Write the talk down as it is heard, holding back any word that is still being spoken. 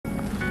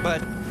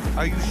But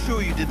are you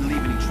sure you didn't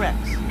leave any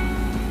tracks?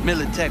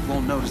 Militech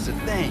won't notice a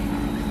thing.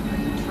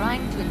 Are you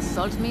trying to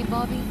insult me,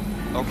 Bobby?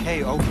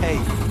 Okay, okay.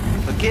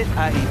 Forget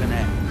I even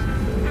asked.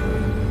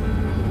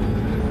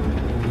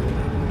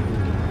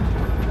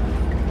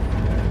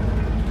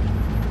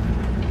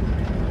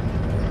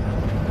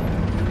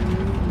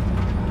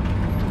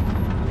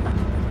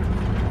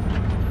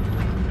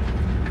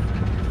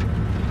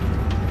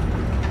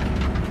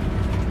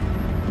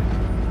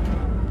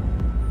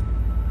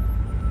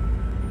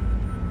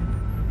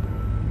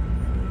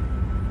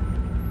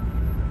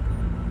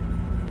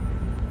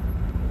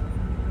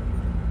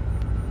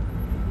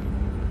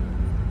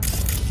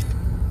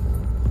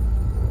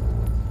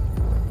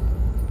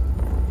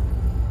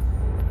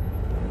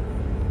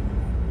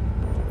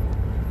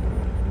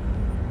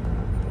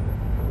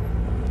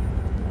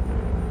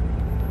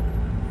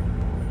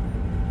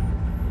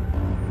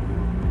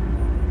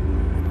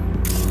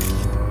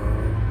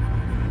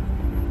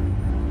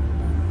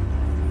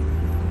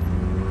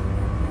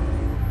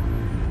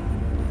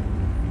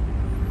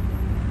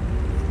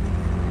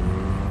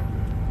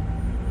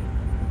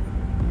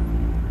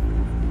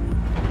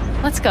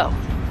 Let's go.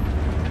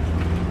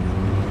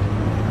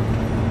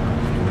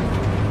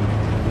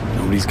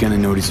 Nobody's gonna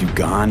notice you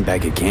gone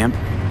back at camp?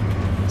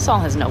 Saul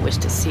has no wish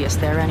to see us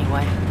there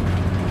anyway.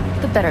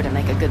 The better to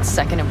make a good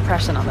second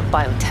impression on the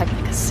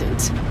Biotechnica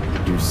suits.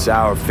 Your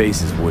sour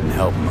faces wouldn't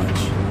help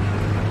much.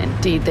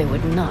 Indeed, they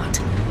would not.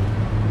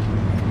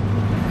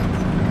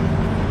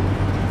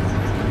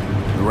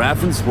 The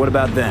Raffens, what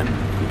about them?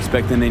 You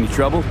expecting any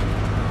trouble?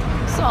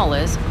 Saul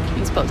is.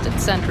 He's posted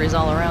sentries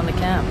all around the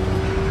camp.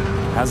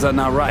 How's that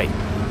not right?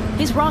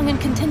 He's wrong in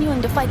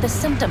continuing to fight the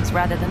symptoms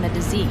rather than the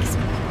disease.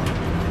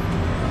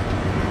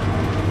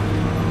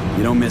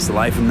 You don't miss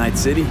life in Night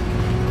City?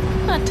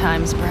 At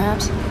times,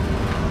 perhaps.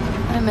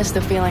 I miss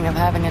the feeling of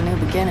having a new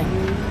beginning,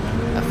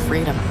 of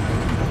freedom.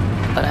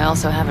 But I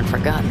also haven't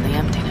forgotten the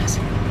emptiness.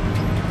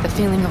 The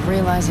feeling of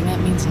realizing it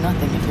means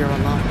nothing if you're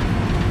alone.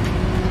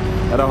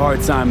 Had a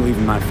hard time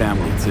leaving my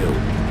family, too.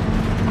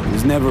 I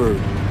was never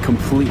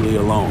completely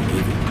alone,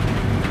 either.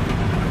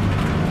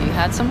 You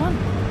had someone?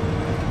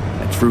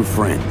 A true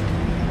friend.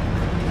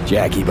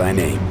 Jackie by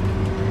name.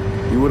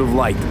 You would have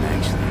liked him,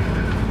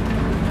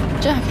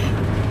 actually. Jackie.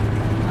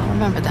 I'll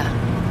remember that.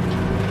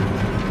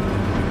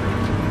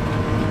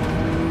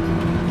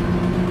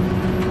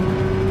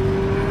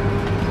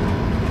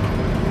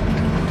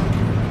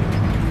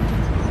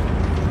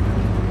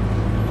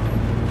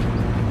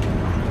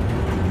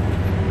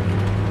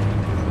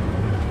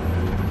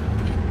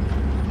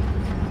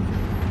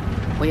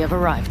 We have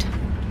arrived.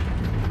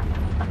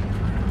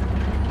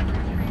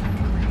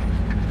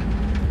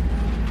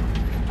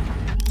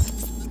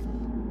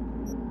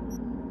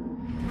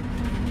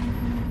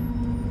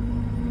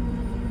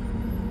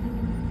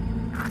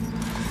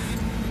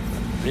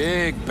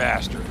 Big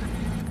bastard.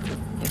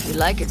 If you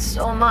like it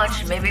so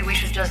much, maybe we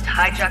should just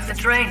hijack the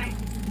train.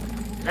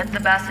 Let the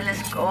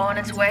basilisk go on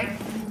its way.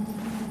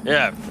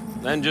 Yeah,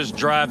 then just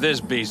drive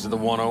this beast to the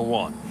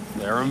 101.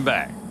 There and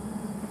back.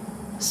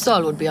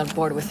 Saul would be on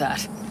board with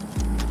that.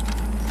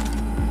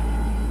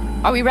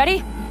 Are we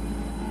ready?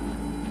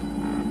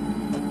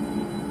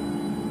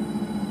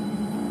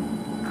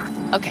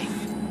 Okay.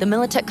 The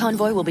Militech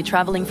convoy will be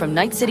traveling from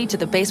Night City to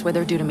the base where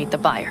they're due to meet the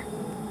buyer.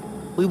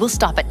 We will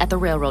stop it at the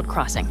railroad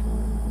crossing.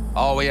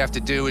 All we have to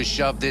do is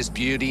shove this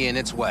beauty in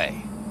its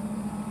way.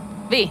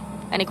 V,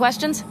 any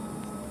questions?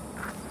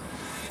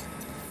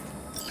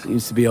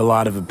 Seems to be a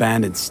lot of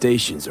abandoned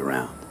stations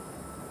around.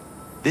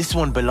 This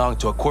one belonged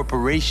to a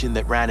corporation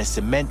that ran a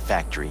cement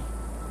factory.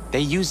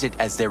 They used it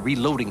as their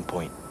reloading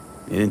point.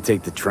 They didn't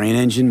take the train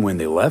engine when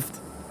they left?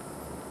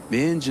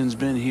 The engine's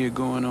been here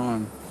going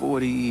on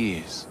 40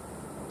 years.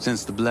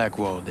 Since the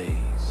Blackwall days.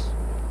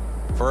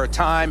 For a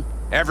time,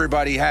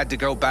 everybody had to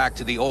go back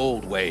to the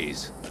old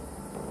ways.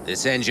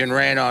 This engine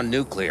ran on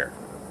nuclear,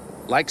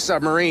 like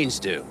submarines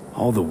do.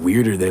 All the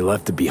weirder they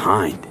left it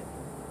behind.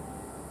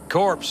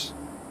 Corpse.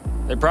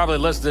 They probably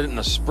listed it in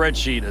a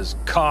spreadsheet as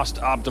cost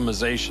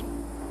optimization.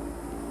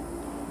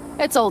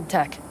 It's old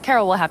tech.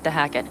 Carol will have to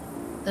hack it.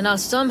 Then I'll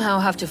somehow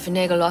have to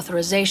finagle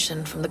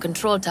authorization from the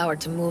control tower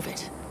to move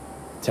it.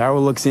 Tower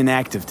looks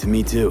inactive to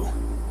me, too.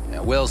 Yeah,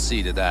 we'll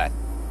see to that.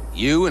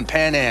 You and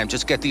Pan Am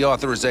just get the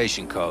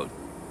authorization code.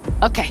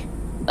 Okay,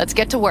 let's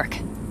get to work.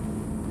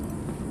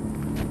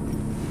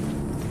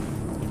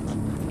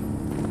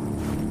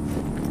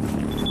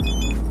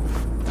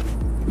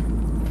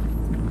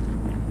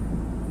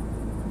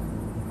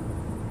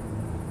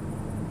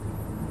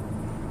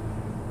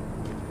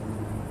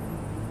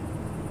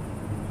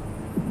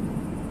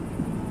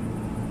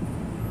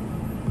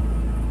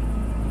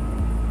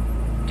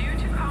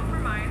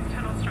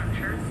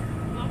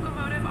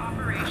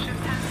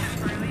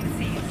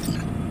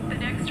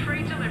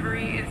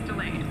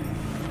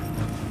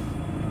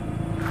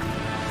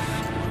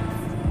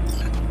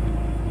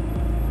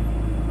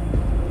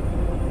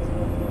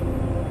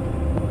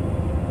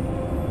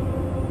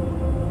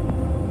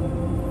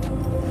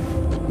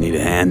 Need a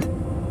hand?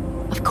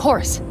 Of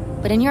course,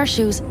 but in your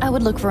shoes, I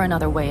would look for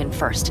another way in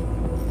first.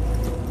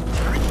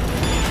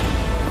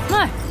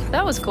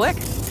 That was quick.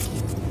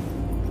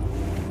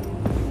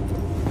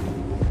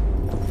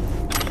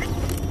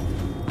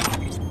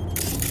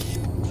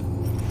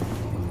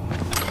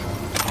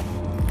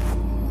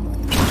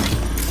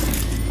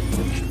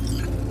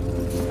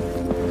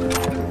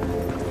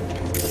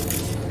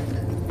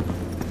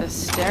 The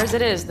stairs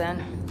it is,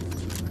 then.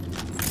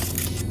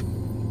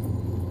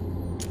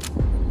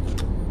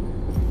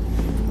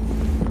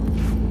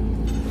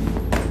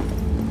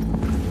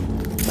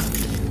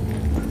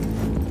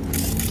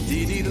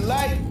 DD the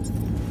light.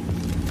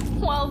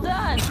 Well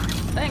done.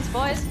 Thanks,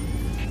 boys.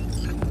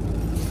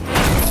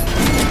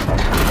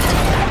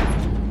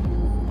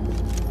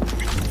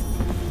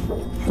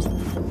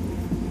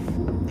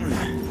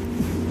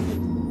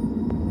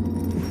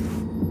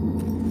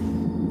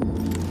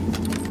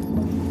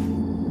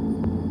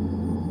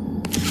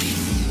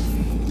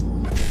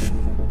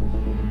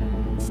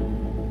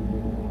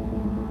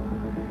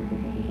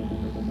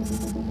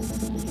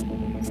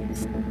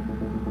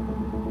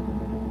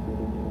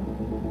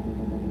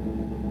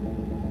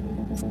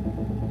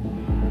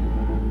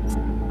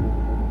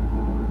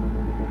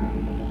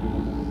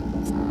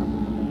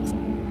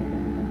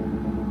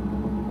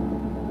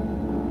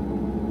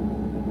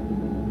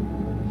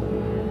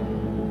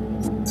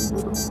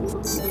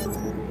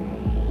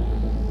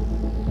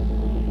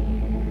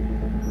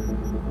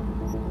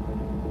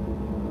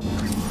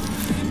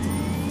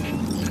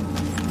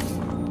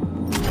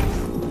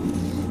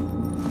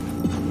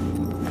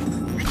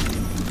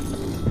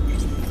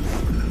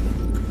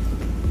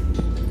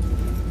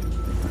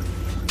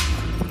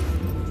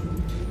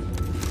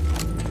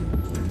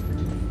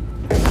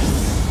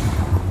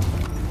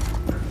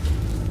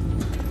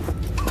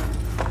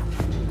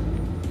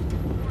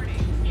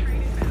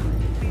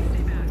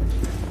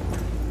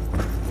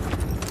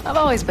 I've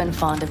always been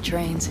fond of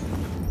trains.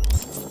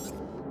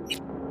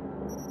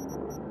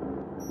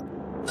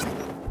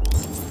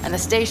 And the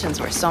stations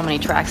where so many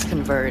tracks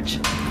converge.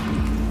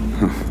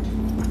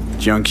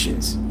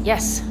 Junctions.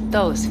 Yes,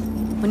 those.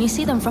 When you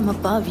see them from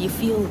above, you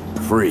feel...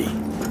 Free.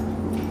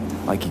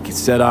 Like you could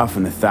set off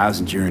on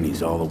 1,000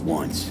 journeys all at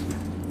once.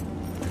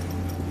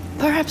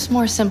 perhaps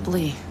more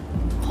simply,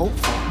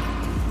 hopeful.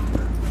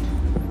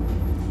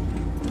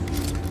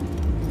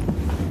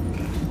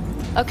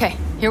 Okay,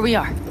 here we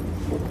are.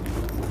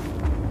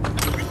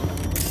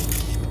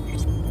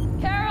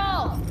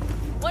 Carol!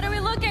 What are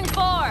we looking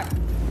for?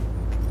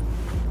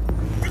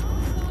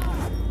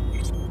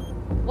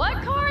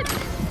 What cards?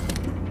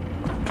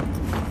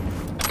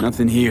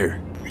 Nothing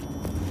here.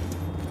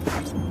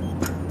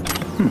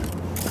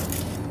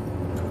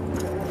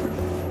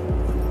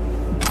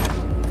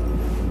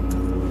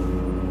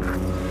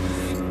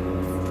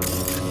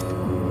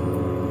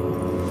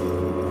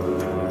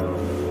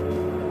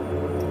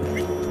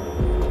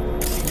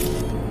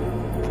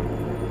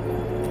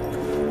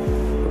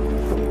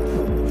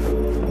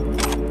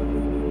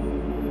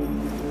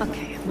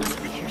 Okay, it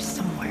must be here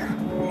somewhere.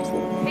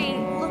 Hey,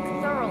 look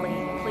thoroughly,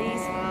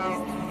 please.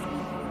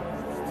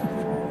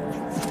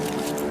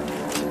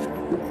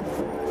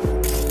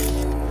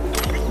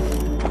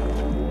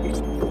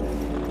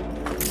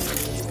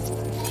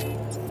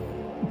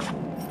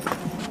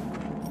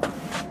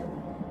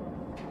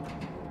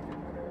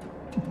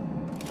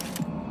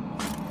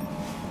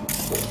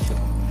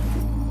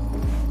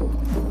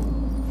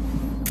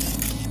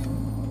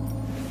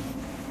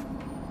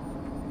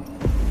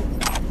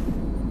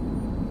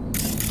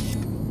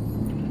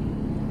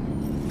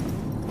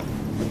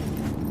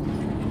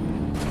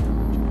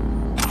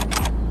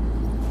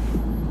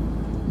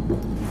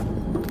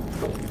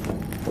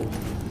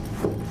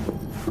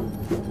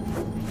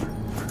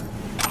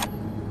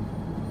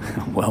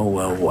 Well,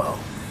 well, well.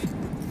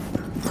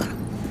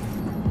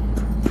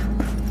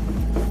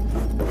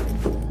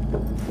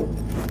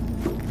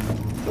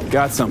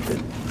 Got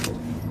something.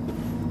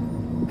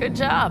 Good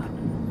job.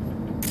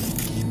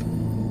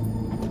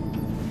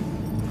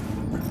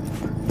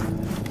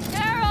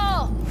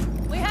 Carol!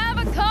 We have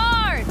a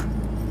card!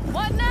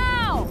 What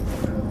now?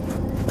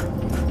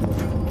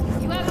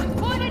 You have to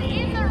put it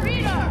in the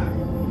reader!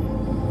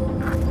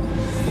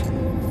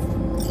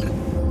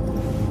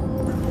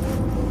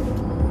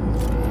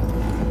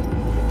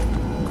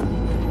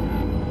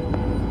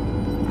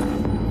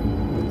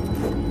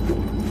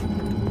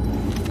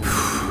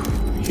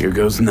 Here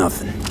goes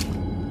nothing.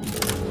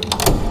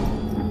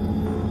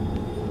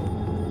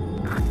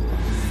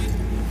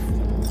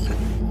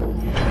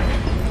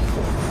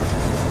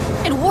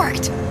 It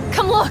worked!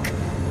 Come look!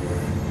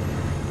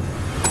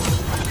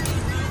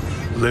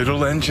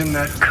 Little engine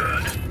that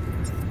could.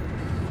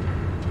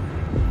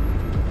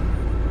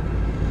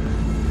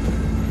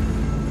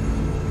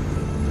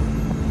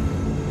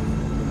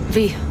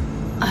 V,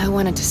 I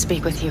wanted to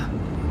speak with you.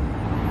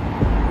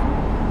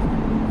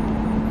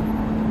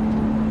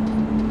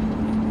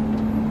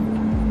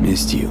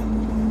 Missed you.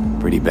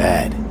 Pretty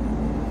bad.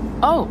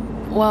 Oh,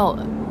 well,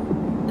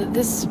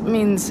 this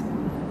means...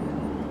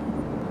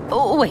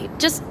 Oh, wait,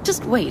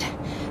 just wait.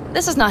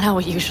 This is not how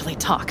we usually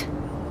talk.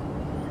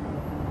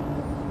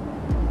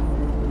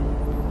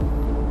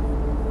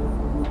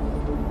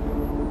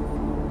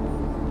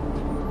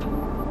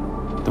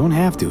 Don't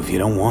have to if you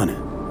don't want to.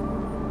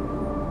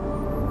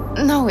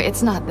 No,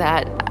 it's not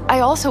that. I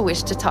also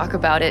wish to talk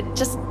about it,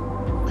 just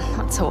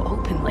not so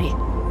openly.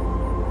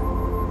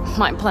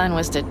 My plan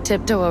was to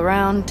tiptoe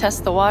around,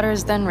 test the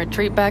waters, then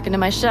retreat back into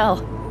my shell.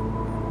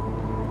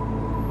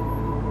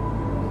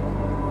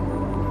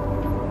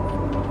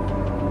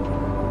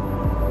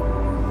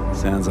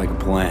 Sounds like a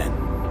plan.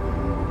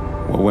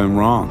 What went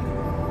wrong?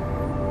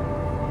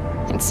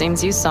 It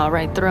seems you saw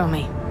right through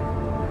me.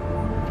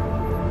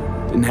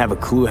 Didn't have a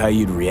clue how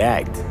you'd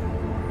react.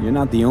 You're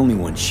not the only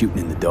one shooting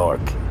in the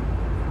dark.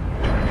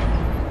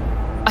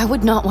 I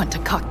would not want to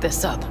cock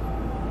this up.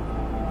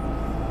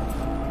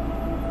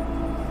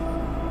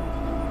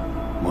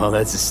 Well,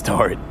 that's a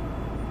start.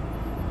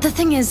 The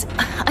thing is,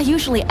 I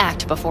usually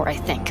act before I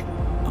think.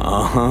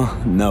 Uh-huh,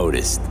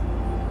 noticed.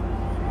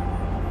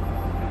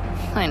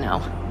 I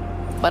know.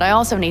 But I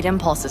also need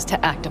impulses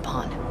to act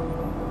upon.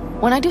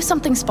 When I do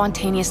something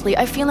spontaneously,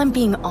 I feel I'm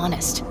being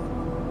honest.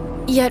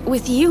 Yet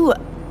with you,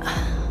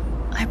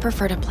 I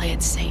prefer to play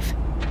it safe.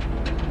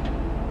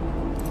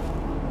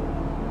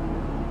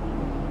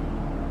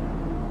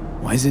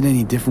 Why is it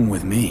any different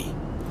with me?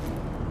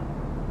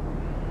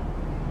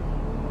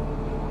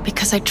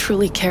 Because I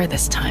truly care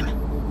this time.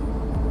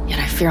 Yet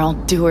I fear I'll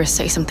do or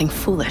say something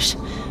foolish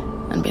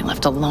and be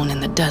left alone in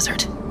the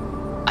desert.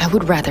 I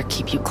would rather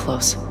keep you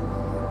close,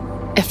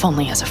 if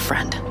only as a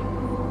friend.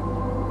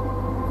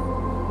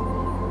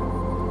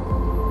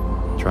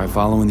 Try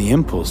following the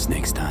impulse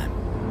next time.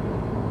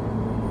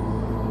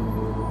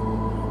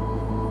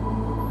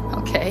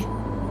 Okay.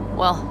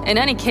 Well, in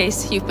any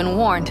case, you've been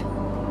warned.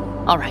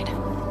 All right,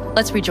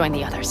 let's rejoin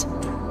the others.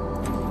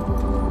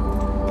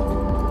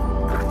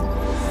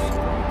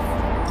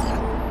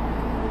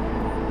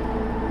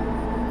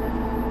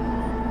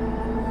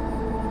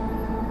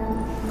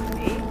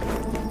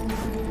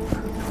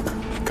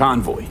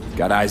 Convoy.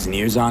 Got eyes and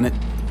ears on it?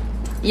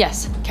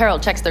 Yes, Carol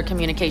checks their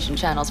communication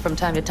channels from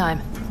time to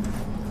time.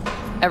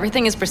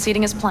 Everything is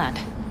proceeding as planned.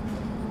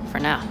 For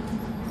now.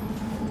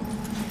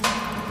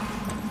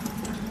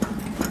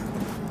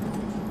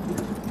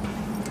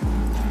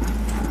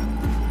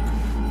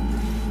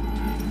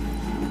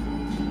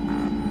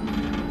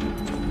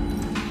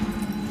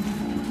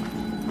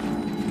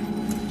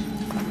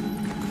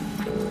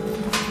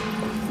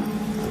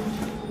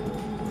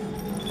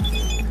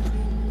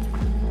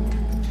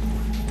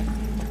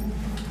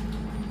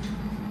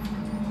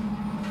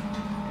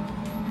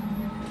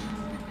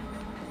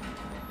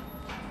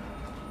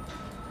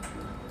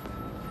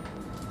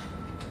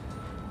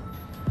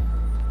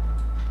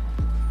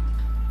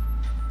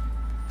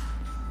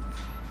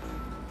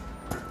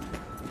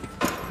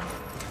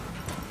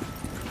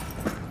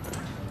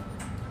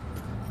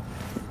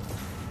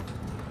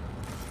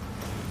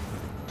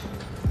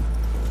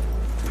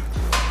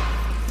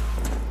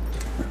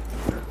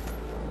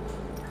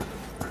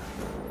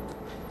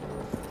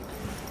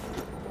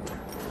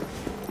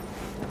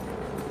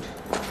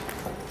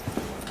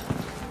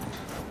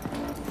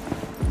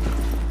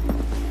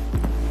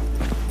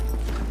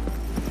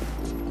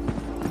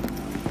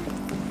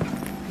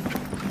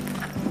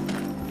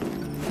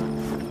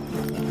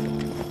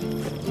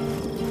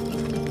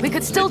 We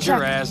could still Get check.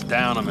 your ass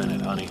down a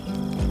minute, honey.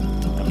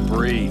 And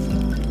breathe.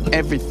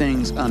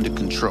 Everything's under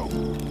control.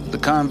 The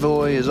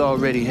convoy is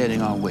already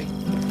heading our way.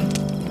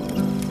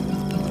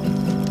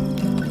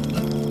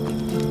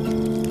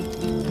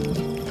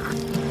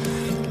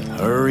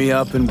 Hurry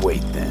up and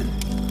wait then.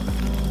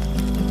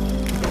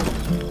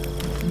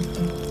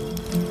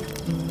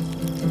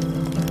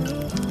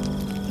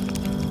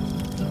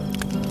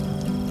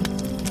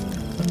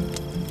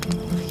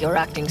 You're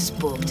acting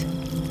spooked.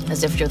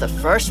 As if you're the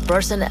first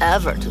person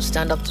ever to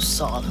stand up to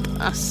Saul.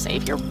 Oh,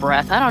 save your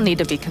breath. I don't need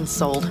to be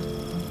consoled.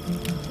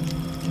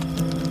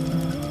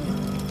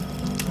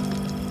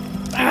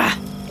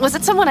 Was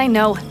it someone I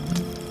know?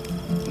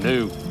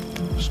 New.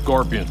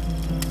 Scorpion.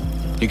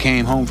 You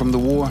came home from the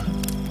war,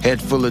 head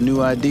full of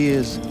new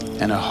ideas,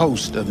 and a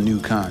host of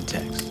new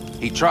contacts.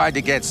 He tried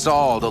to get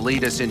Saul to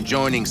lead us in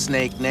joining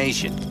Snake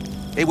Nation.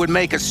 It would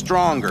make us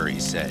stronger,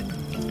 he said.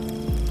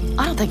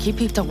 I don't think he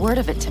peeped a word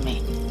of it to me.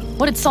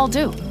 What did Saul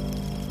do?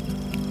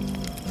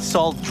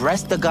 Saul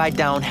dressed the guy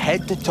down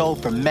head to toe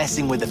for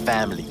messing with the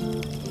family.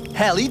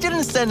 Hell, he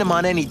didn't send him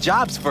on any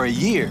jobs for a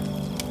year.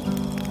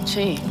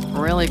 Gee,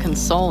 really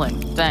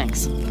consoling.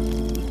 Thanks.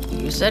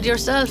 You said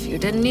yourself you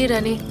didn't need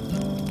any.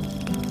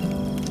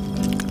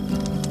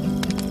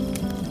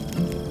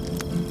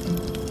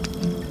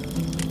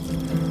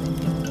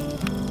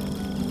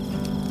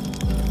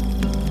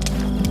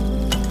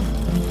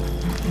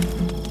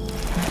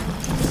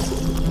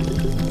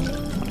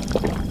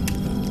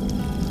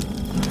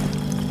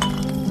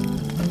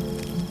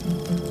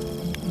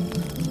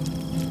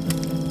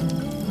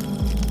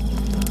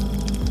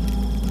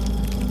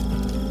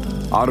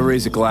 Ought to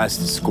raise a glass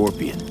to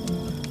Scorpion.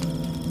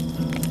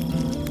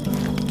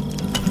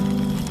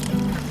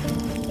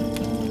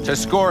 To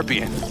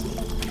Scorpion.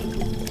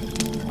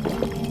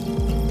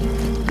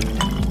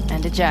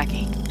 And to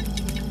Jackie.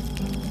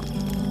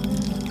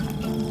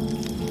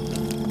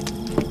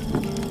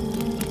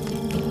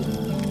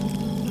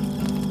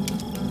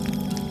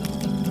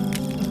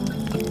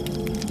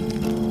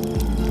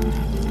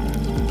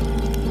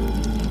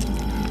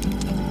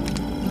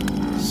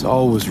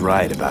 Saul was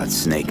right about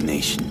Snake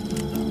Nation.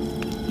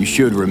 You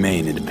should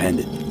remain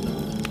independent.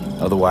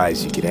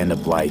 Otherwise, you could end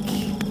up like...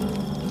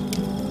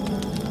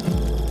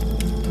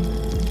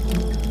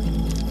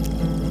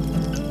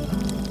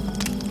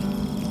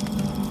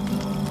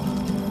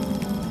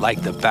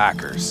 Like the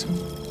backers.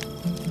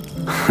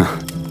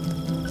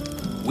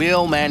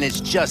 We'll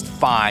manage just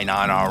fine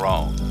on our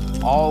own.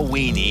 All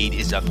we need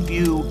is a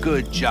few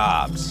good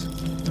jobs.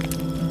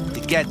 To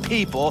get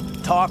people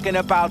talking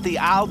about the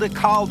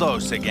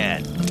Aldecaldos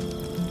again.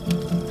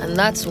 And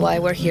that's why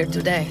we're here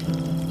today.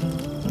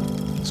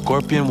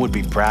 Scorpion would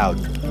be proud.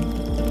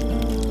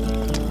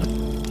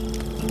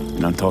 You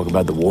don't talk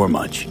about the war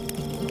much.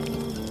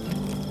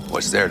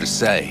 What's there to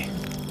say?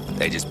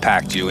 They just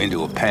packed you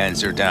into a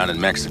Panzer down in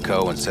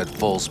Mexico and said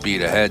full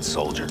speed ahead,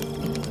 soldier.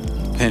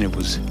 And it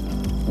was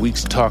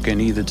weeks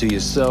talking either to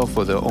yourself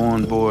or the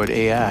onboard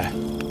AI,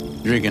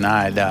 drinking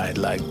iodide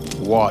like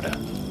water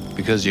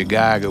because your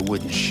Geiger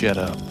wouldn't shut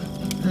up.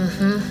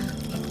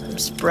 I'm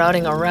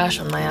sprouting a rash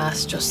on my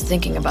ass just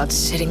thinking about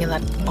sitting in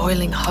that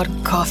boiling hot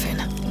coffin.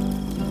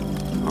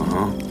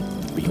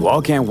 But you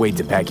all can't wait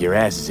to pack your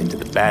asses into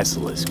the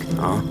Basilisk,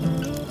 huh?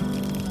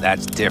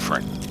 That's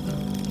different.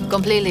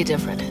 Completely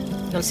different.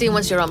 You'll see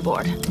once you're on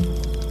board.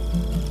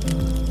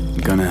 I'm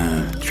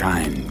gonna try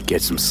and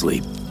get some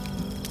sleep.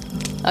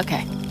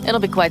 Okay, it'll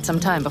be quite some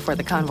time before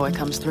the convoy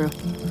comes through.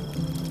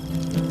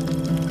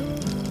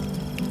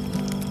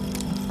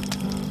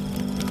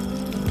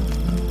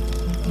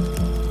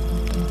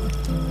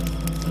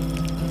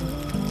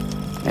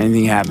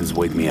 Anything happens,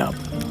 wake me up.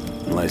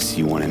 Unless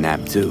you want a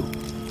nap too.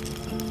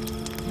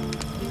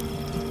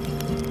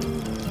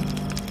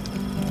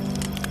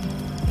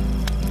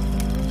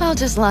 I'll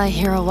just lie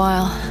here a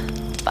while,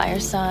 by your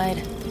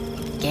side,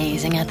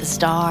 gazing at the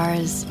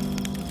stars.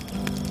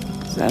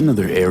 Is that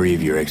another area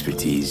of your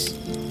expertise?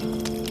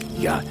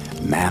 You got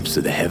maps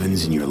of the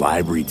heavens in your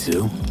library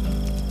too?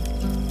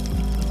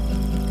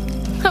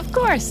 Of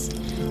course.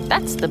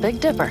 That's the Big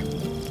Dipper.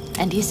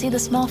 And do you see the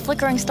small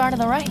flickering star to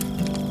the right?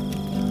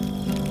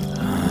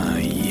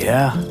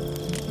 Yeah.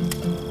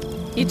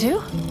 You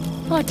do?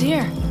 Oh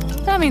dear.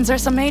 That means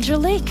there's a major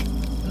leak.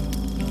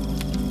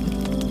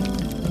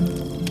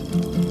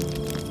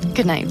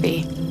 Good night,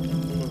 V.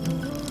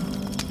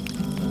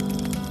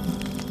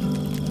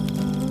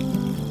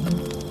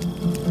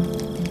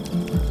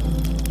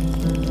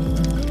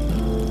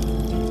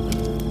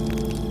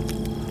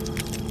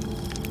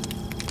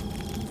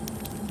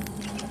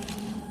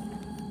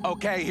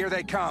 Okay, here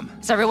they come.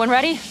 Is everyone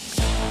ready?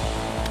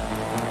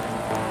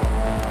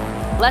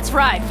 Let's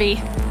ride,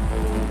 V.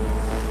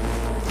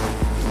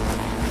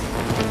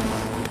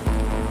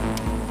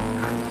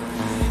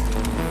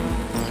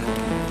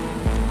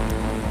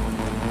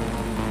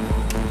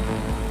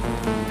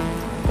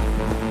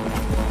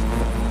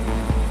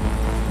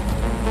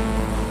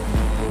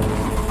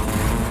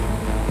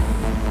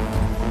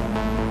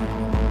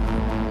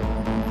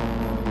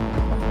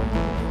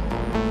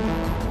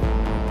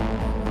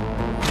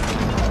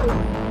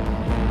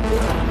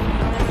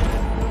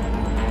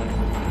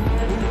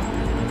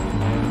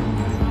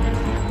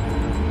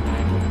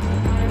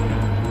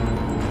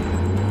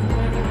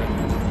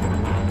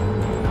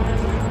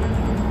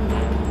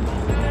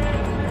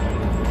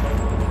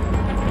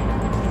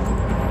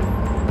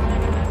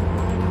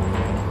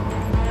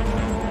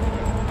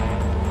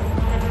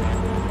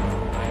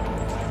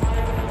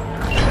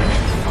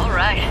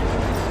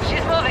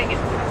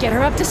 Get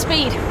her up to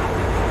speed.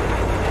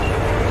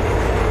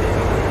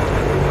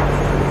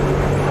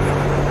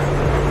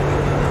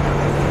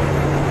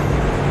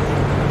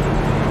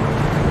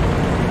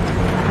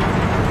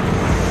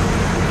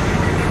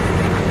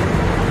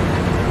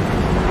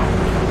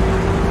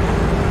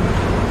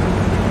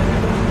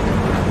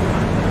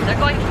 They're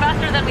going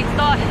faster than we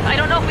thought. I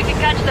don't know if we can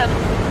catch them.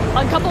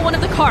 Uncouple one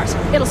of the cars.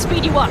 It'll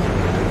speed you up.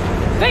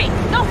 V,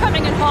 no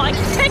coming and hauling.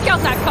 Take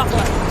out that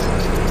coupler.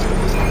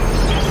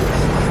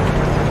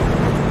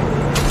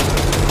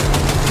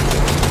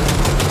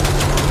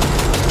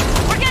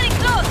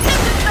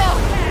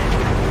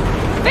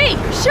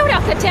 Shoot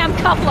out the damn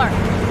coupler!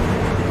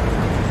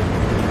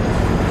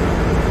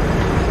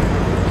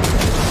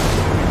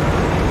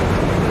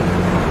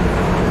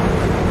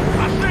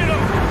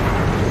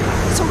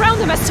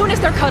 Surround them as soon as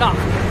they're cut off.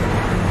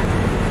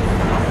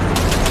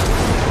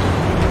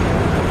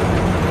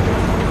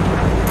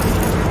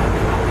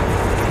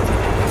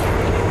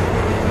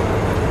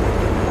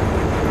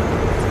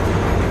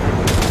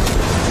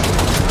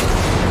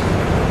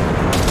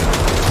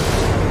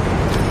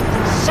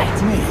 Shit!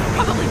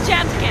 Probably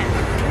jammed again.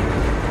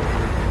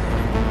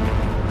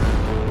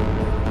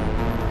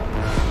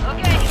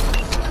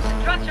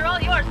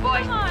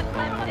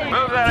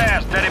 Move that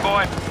ass, Teddy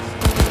boy.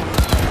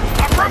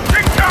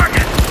 Approaching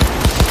target!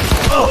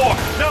 Oh,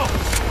 no!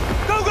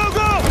 Go, go,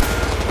 go!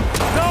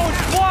 No,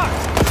 it's blocked!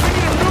 We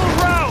need a new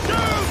route!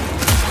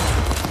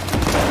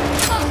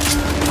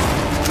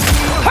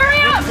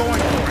 Hurry up!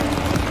 Going for it.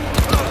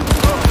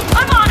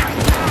 I'm on her!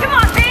 Come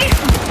on, V!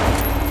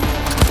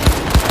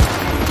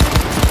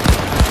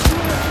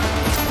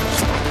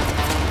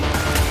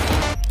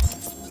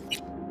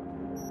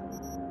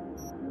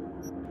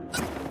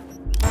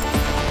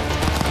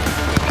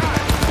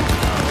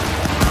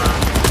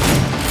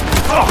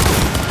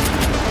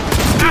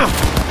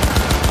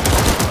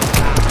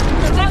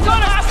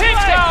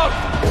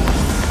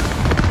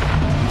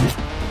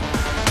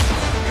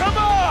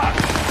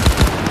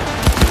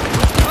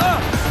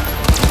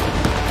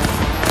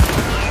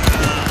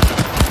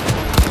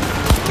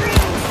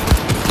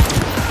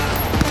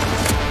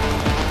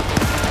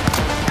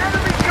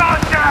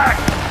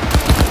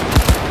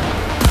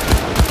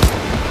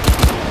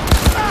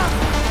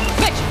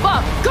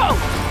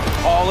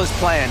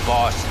 plan,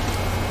 boss.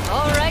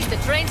 All right, the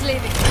train's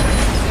leaving.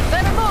 We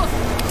better move.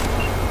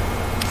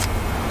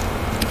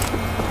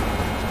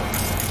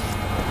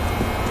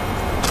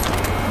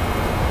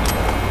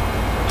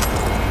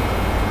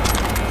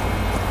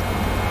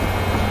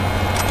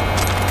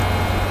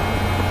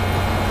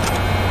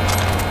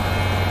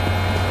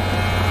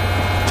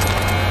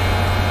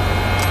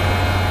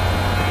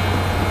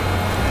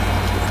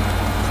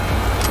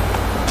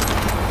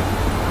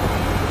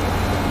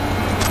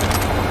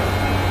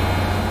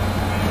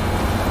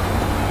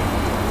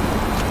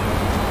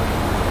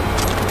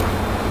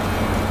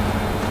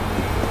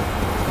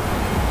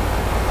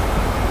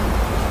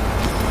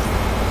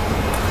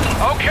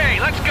 Okay,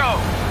 let's go.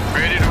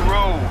 Ready to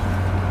roll.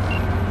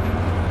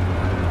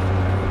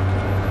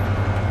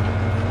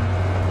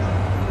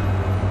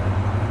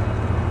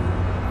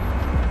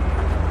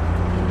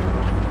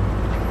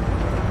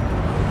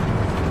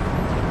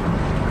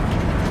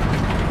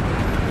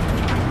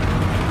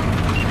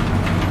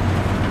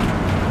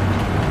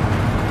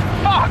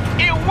 Fuck,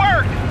 it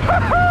worked!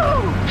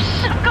 Woohoo!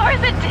 Of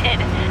course it did,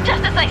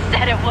 just as I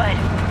said it would.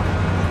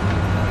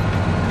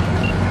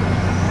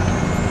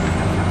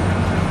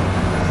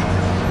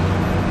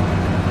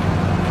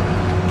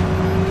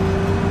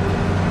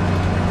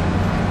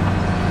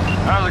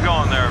 How's it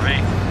going there, V?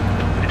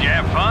 Did you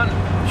have fun?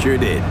 Sure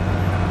did.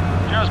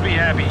 Just be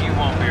happy you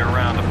won't be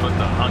around to put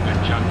the hunk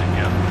of junk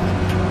together.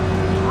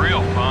 The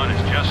real fun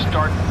is just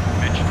starting,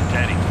 Mitch and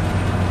Teddy.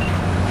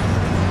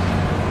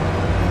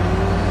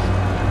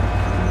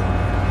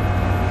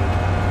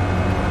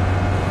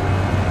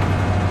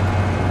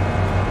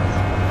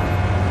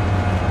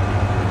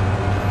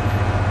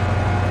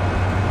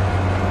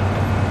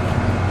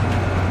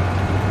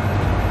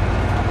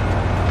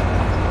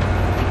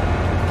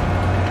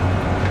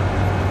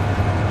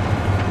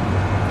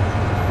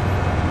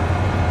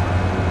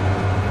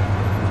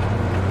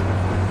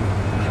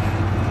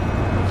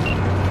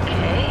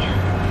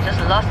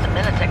 Lost the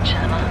Militech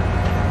channel.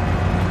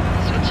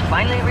 Suits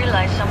finally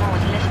realized someone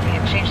was listening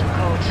and changed the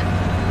codes.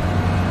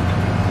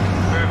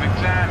 Perfect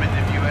timing,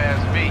 if you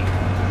ask me.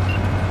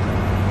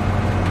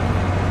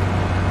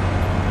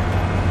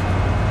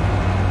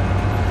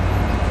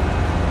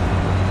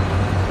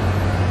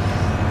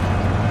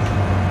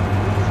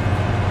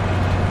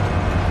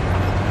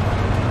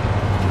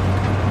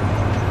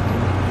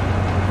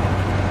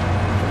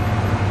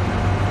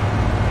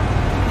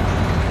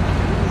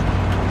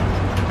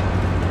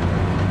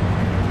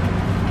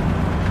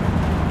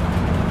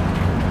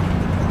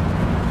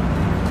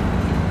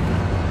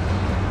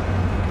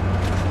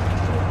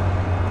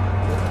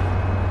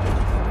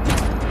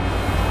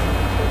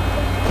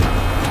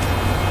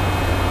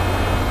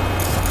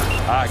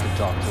 I can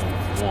talk to him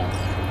if you want.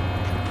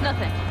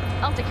 Nothing.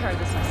 I'll take care of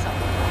this myself.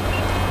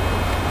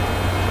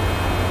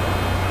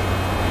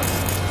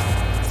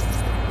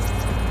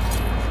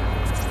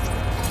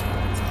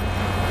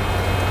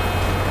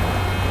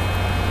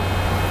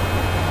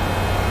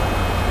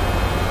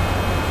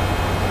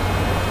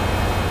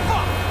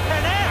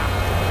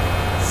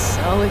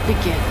 So it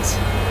begins.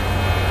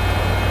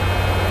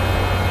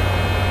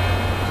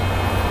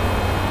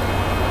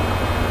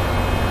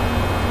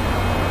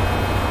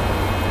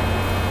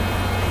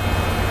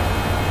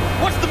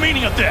 What's the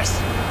meaning of this?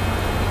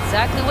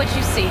 Exactly what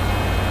you see.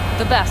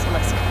 The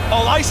Basilisk.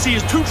 All I see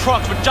is two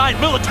trucks with giant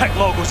Militech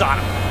logos on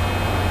them.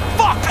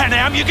 Fuck,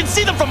 Panam, you can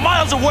see them from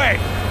miles away!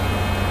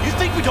 You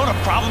think we don't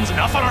have problems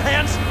enough on our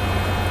hands?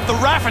 The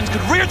Raffens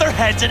could rear their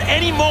heads at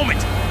any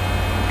moment.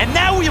 And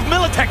now we have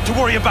Militech to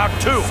worry about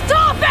too.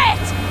 Stop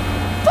it!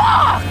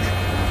 Fuck!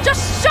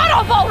 Just shut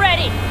up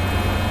already!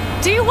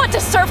 Do you want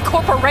to serve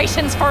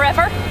corporations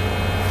forever?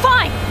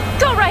 Fine,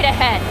 go right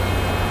ahead.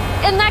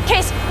 In that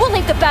case, we'll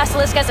leave the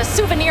Basilisk as a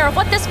souvenir of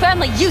what this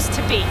family used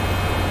to be.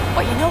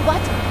 Or you know what?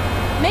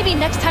 Maybe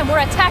next time we're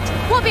attacked,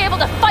 we'll be able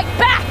to fight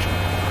back!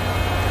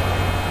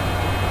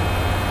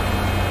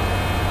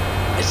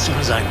 As soon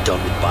as I'm done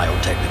with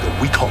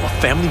Biotechnica, we call a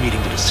family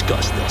meeting to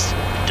discuss this.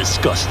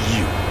 Discuss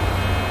you.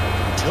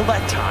 Until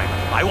that time,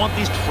 I want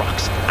these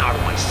trucks out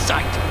of my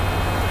sight.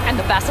 And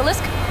the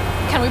Basilisk?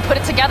 Can we put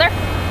it together?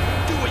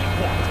 Do what you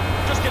want.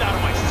 Just get out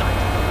of my sight.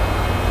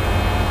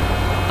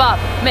 Bob,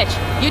 Mitch,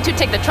 you two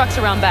take the trucks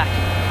around back.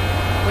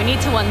 We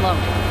need to unload.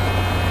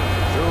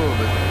 Sure,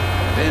 but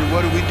then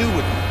what do we do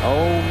with them?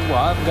 Oh,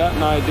 I've got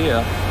an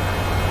idea.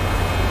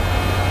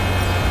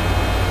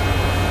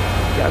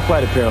 Got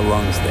quite a pair of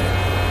lungs there.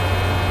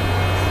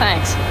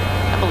 Thanks.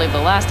 I believe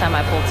the last time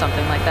I pulled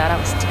something like that, I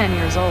was 10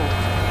 years old.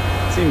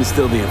 Seem to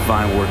still be in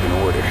fine working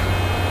order.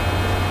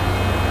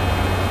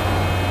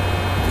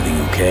 Everything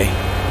okay?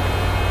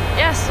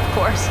 Yes, of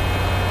course.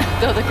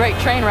 Though the great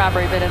train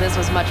robbery bit of this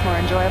was much more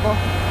enjoyable.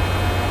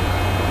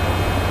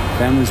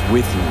 Family's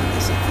with you on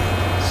this, I think.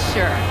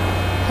 Sure.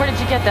 Where did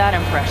you get that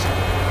impression?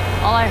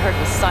 All I heard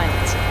was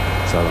silence.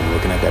 Saw them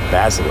looking at that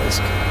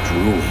basilisk,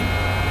 drooling.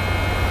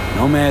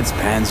 Nomads,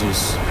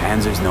 panzers,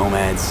 panzers,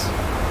 nomads.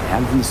 They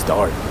had them from the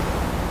start.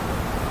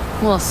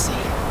 We'll see.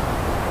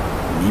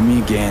 You need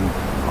me again,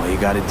 all you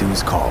gotta do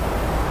is call.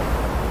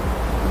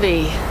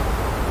 V.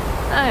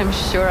 I'm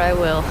sure I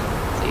will.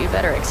 So you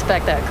better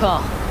expect that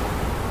call.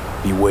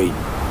 Be waiting.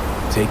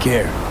 Take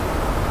care.